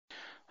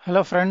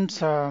Hello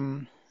friends,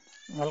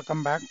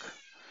 welcome back.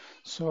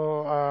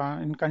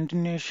 In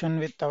continuation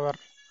with our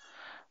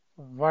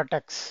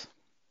Vertex,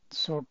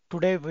 so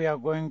today we are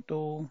going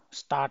to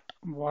start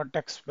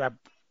Vertex Web.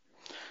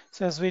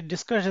 So as we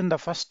discussed in the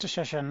first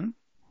session,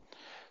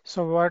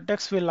 so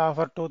Vertex will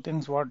offer two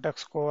things: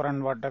 Vertex Core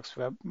and Vertex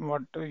Web.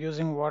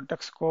 Using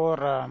Vertex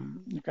Core,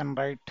 you can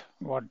write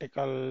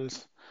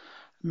verticals.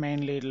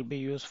 Mainly, it will be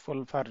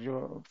useful for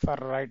you for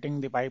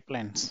writing the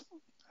pipelines,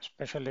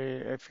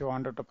 especially if you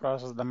wanted to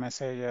process the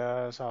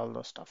messages, all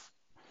those stuff.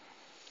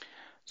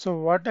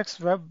 So Vertex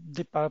Web,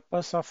 the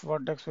purpose of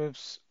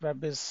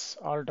Web is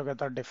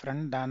altogether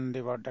different than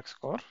the Vertex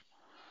Core.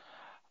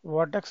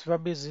 Vertex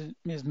Web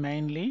is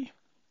mainly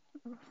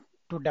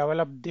to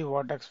develop the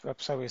Vertex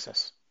Web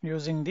Services.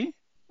 Using the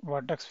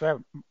Vertex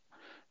Web,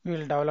 we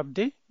will develop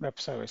the web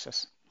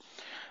services.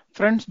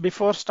 Friends,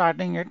 before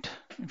starting it,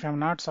 if you have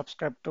not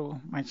subscribed to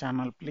my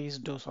channel, please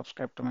do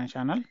subscribe to my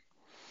channel.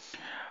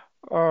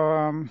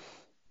 Um,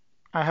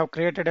 I have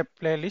created a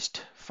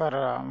playlist for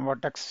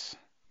Vertex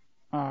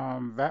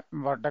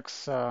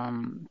playlist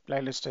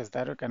is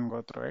there. You can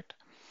go through it.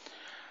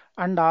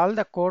 And all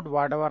the code,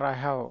 whatever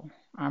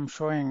I'm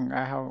showing,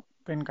 I have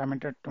been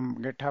committed to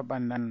GitHub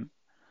and then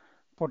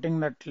putting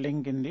that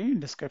link in the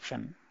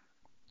description.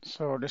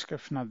 So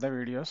description of the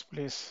videos,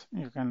 please,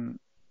 you can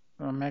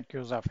make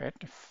use of it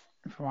if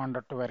you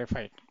wanted to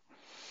verify it.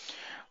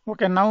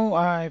 Okay,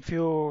 now if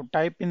you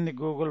type in the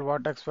Google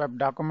Vertex Web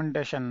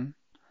documentation,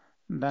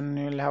 then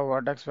you will have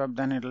Vertex Web,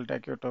 then it will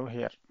take you to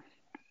here.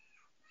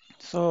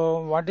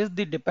 So what is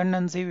the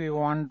dependency we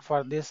want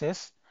for this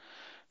is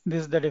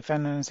this is the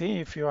dependency.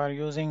 If you are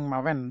using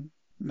Maven,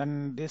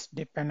 then this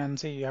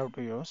dependency you have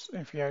to use.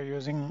 If you are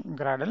using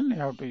Gradle, you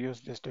have to use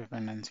this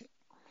dependency.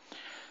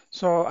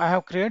 So I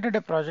have created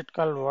a project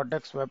called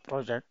Vertex Web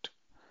Project.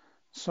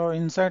 So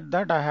inside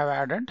that I have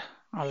added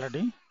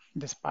already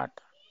this part.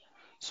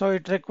 So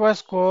it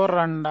requires core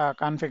and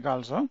config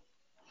also.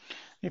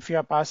 If you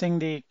are passing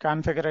the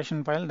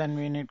configuration file, then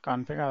we need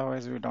config,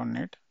 otherwise we don't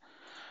need.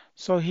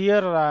 So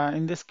here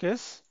in this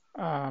case,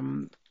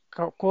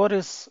 core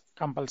is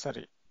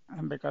compulsory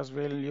because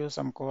we'll use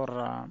some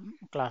core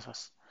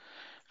classes.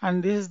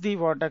 And this is the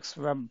Vertex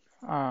Web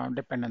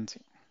dependency.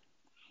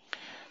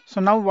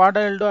 So now what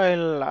I'll do,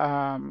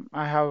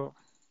 I have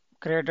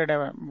created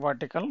a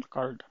vertical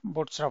called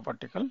bootstrap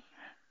vertical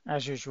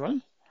as usual.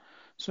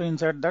 So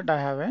inside that I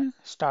have a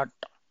start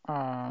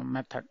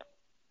method.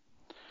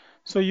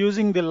 So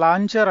using the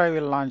launcher, I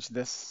will launch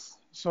this.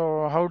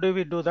 So how do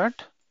we do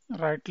that?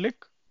 Right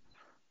click,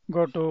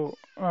 go to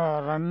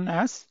run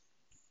as,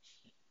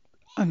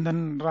 and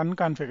then run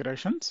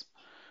configurations.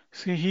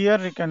 See here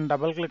you can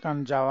double click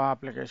on Java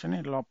application,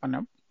 it will open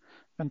up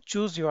and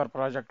choose your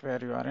project where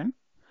you are in.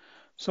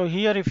 So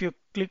here if you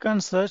click on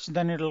search,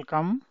 then it will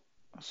come.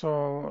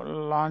 So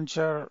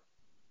launcher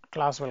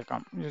class will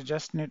come. You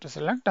just need to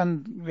select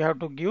and we have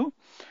to give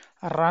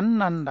a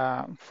run and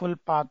full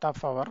path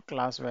of our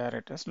class where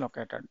it is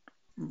located,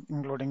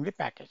 including the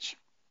package.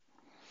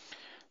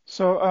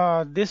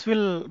 So this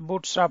will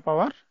bootstrap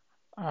our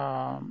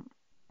um,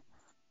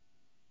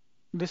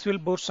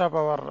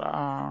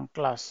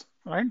 class,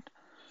 right?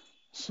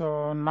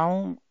 So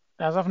now,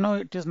 as of now,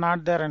 it is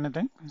not there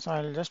anything. So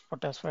I'll just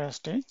put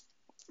SYST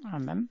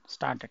and then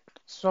start it.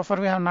 So far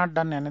we have not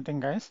done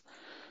anything, guys.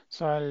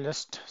 So I'll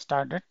just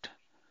start it.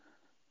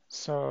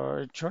 So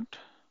it should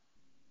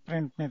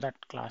print me that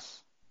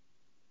class.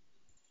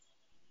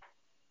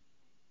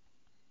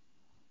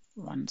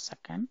 1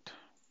 second.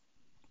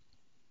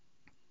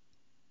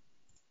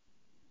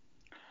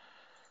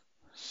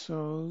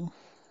 So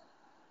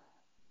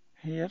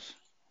here,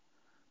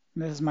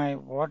 this is my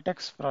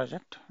Vertex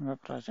project, web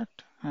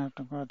project. I have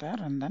to go there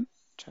and then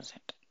choose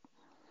it.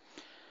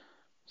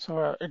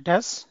 So it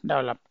has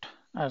developed,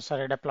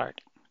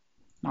 deployed.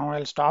 Now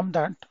I'll stop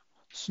that.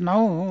 So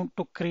now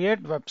to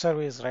create web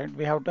service, right,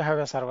 we have to have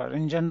a server.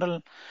 In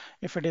general,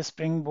 if it is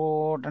Spring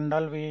Boot and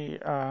all, we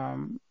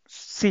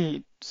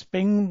see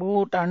Spring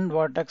Boot and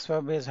Vertex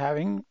Web is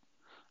having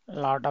a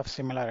lot of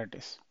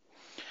similarities.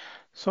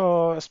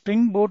 So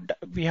Spring Boot,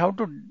 we have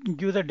to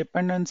give the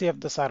dependency of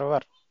the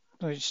server.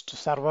 Which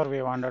server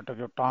we wanted to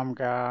give,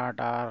 Tomcat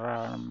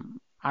or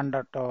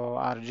Undertow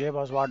or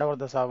JBoss, whatever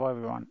the server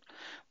we want.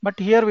 But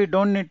here we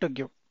don't need to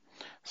give.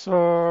 So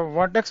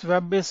Vertex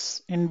Web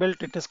is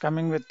inbuilt. It is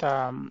coming with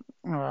some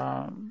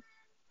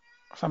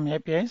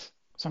APIs,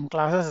 some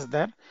classes is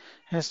there.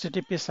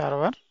 HTTP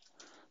server.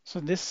 So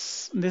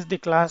this is the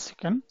class you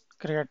can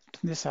create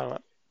the server.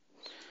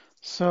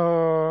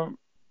 So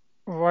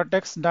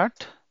Vertex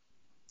dot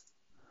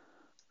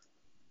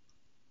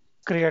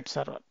create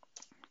server.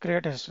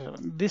 Create a server.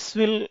 This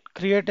will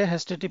create a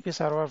HTTP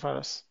server for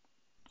us.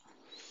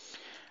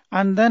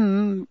 And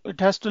then it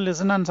has to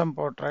listen on some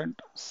port, right?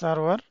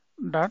 Server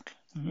dot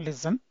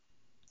listen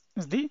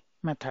is the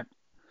method.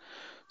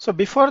 So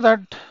before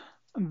that,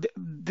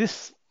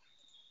 this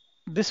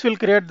will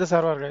create the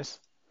server, guys.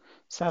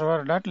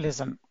 Server dot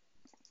listen.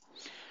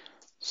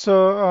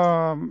 So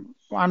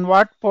on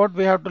what port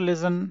we have to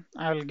listen?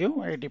 I will give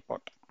 80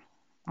 port.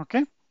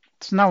 Okay.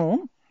 So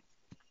now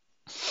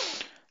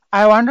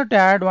I wanted to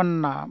add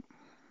one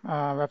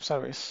web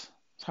service.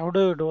 So how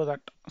do you do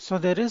that? So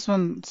there is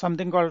one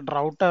something called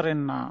router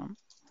in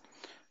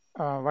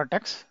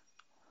Vertex.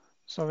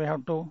 So we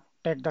have to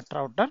take that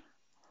router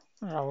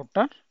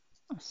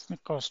is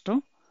equals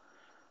to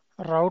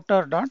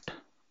router dot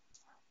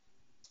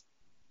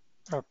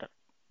router.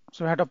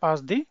 So we have to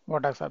pass the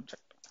Vertex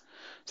object.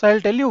 So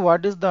I'll tell you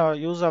what is the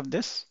use of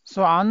this.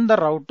 So on the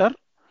router,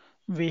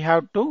 we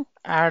have to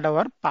add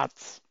our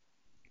paths.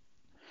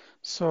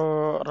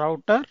 So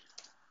router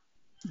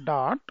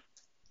dot,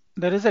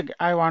 there is a,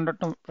 I wanted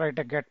to write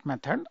a get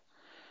method.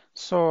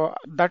 So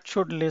that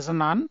should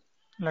listen on,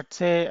 let's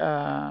say,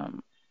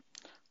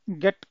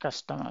 get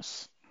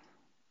customers.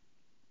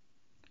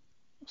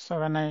 So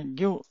when I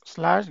give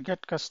slash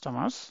get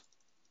customers,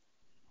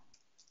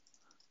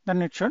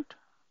 then it should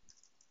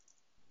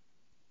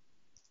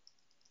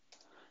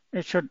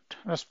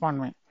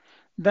respond me.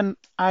 Then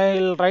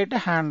I'll write a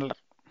handler,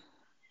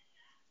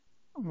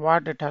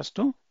 what it has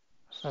to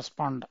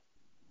respond.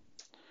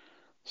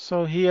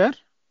 So here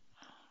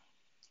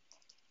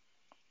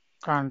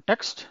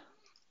context,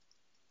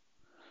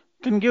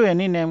 can give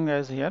any name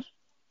guys here.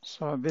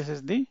 So this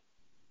is the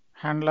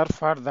handler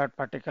for that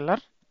particular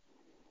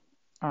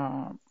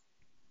uh,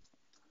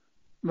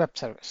 web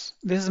service.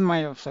 This is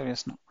my web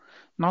service now.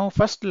 Now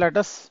first let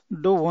us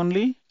do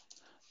only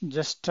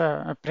just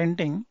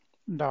printing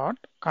dot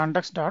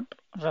context dot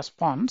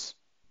response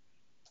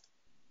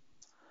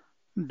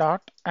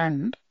dot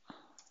end.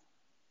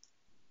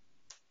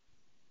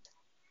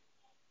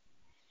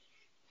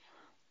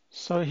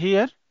 So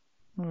here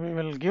we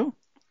will give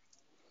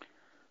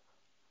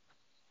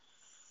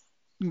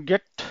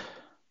get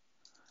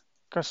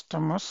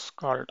customers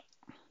called.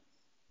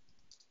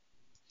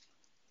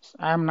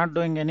 I am not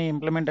doing any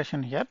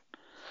implementation here.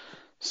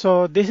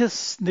 So this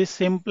is the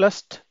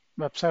simplest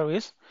web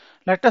service.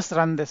 Let us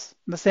run this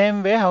the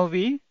same way how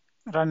we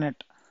run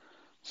it.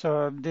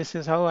 So this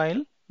is how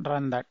I'll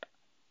run that.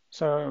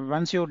 So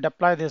once you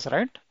deploy this,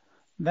 right,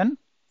 then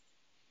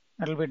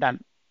it'll be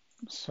done.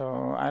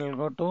 So I'll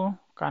go to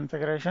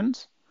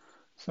configurations.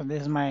 So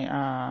this is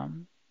my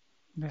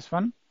this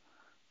one,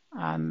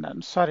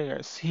 and sorry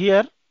guys,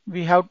 here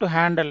we have to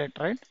handle it,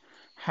 right?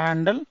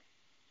 Handle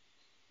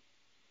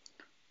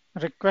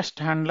request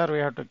handler we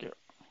have to give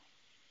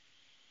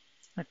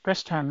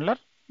request handler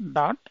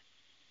dot.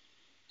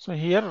 So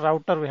here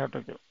router we have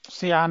to give.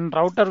 See on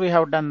router we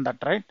have done that,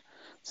 right?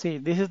 See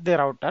this is the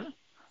router.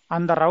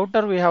 On the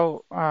router we have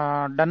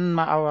done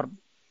our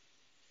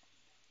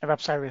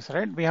web service,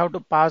 right? We have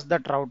to pass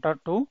that router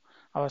to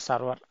our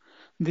server.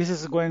 This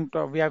is going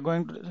to we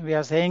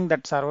are saying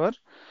that server,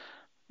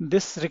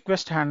 this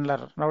request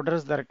handler router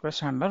is the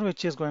request handler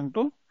which is going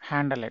to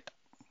handle it.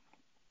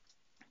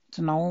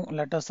 So now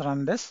let us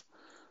run this.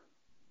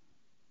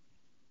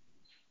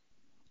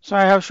 So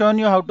I have shown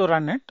you how to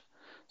run it.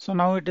 So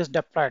now it is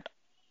deployed.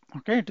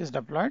 Okay, it is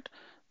deployed.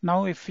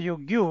 Now if you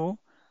give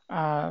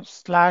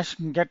slash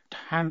get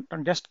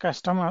just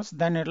customers,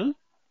 then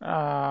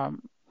uh,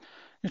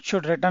 it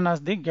should return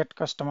as the get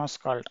customers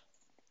called.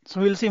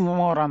 So we'll see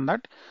more on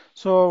that.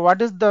 So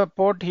what is the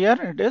port here?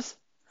 It is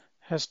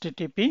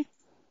http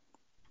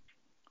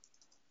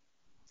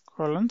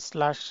colon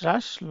slash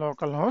slash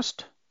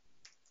localhost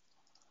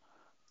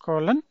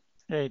colon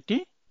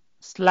 80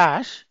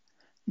 slash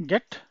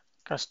get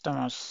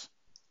customers.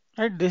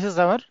 Right, this is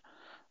our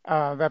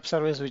web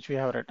service which we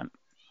have written.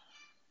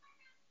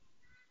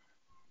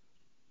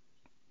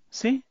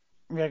 See,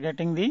 we are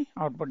getting the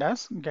output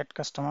as get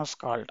customers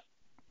called.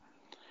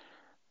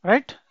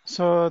 Right,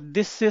 so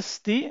this is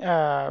the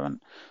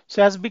one.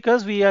 So as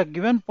because we are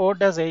given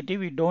port as 80,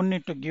 we don't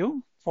need to give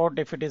port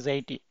if it is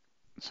 80.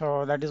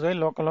 So that is why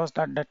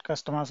localhost.that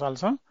customers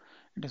also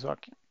it is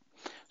working.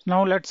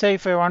 Now let's say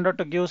if I wanted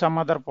to give some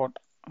other port,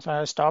 so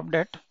I stopped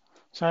it.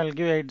 So I'll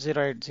give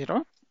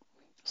 8080.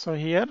 So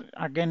here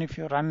again, if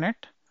you run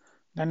it,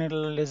 then it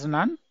will listen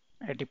on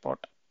 80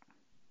 port.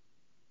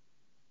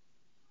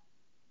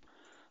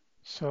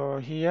 So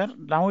here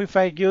now if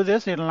I give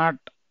this, it will not,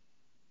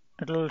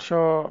 it will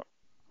show.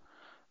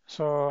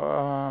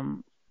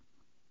 So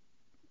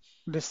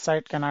this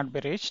site cannot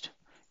be reached.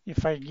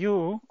 If I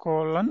give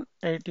colon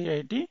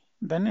 8080,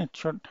 then it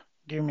should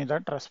give me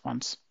that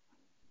response.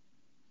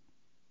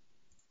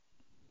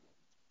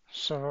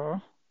 So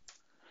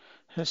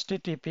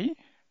http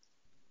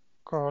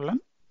colon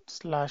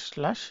slash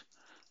slash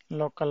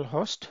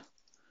localhost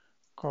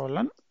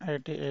colon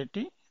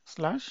 8080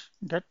 slash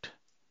get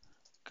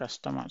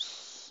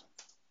customers.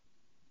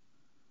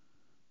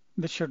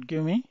 This should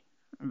give me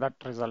that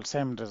result,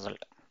 same result.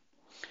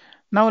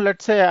 Now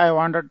let's say I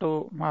wanted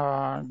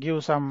to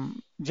give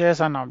some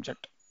JSON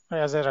object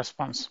as a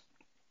response.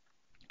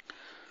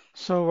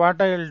 So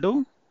what I will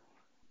do,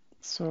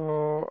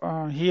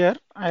 so here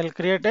I'll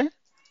create a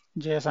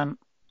JSON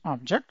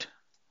object,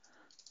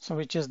 so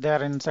which is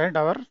there inside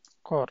our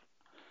core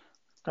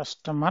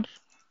customer.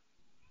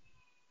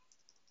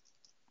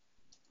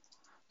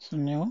 So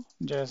new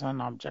JSON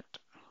object.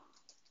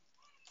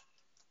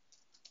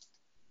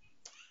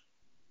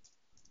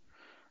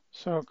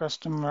 So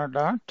customer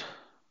dot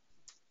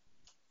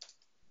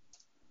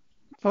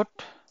put.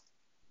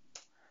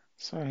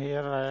 So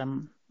here I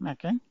am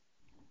making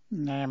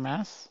name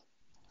as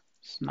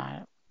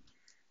Snail.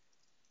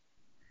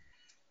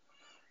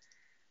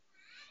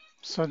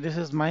 So this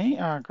is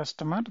my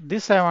customer.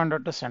 This I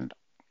wanted to send.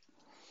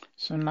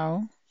 So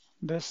now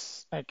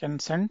this I can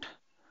send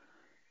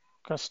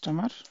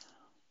customer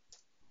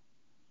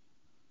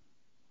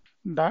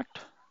dot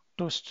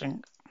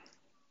toString,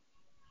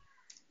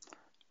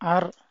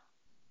 or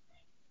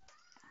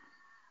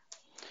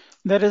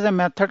there is a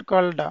method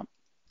called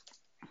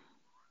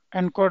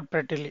encode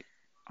prettily.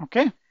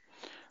 Okay.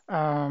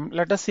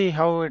 Let us see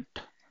how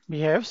it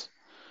behaves.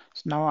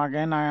 So now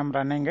again I am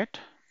running it.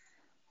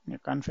 New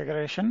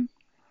configuration.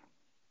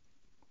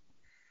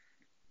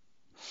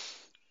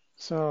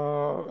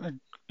 So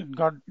it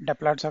got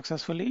deployed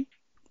successfully.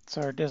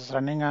 So it is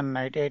running on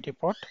 8080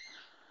 port.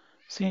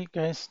 See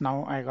guys,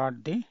 now I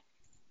got the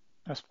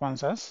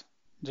response as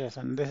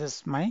JSON. This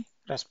is my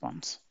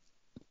response.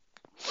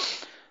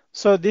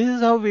 So this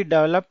is how we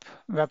develop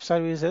web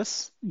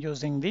services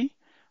using the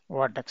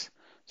Vertx.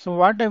 So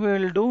what I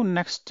will do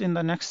next in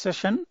the next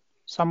session,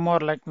 some more,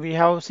 like we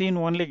have seen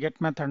only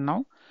get method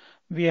now.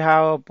 We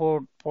have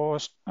put,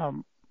 post,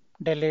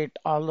 delete,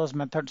 all those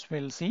methods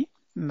we'll see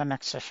in the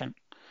next session.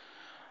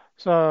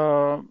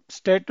 So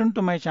stay tuned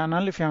to my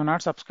channel. If you have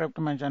not subscribed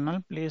to my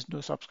channel, please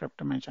do subscribe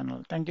to my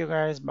channel. Thank you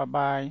guys. Bye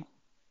bye.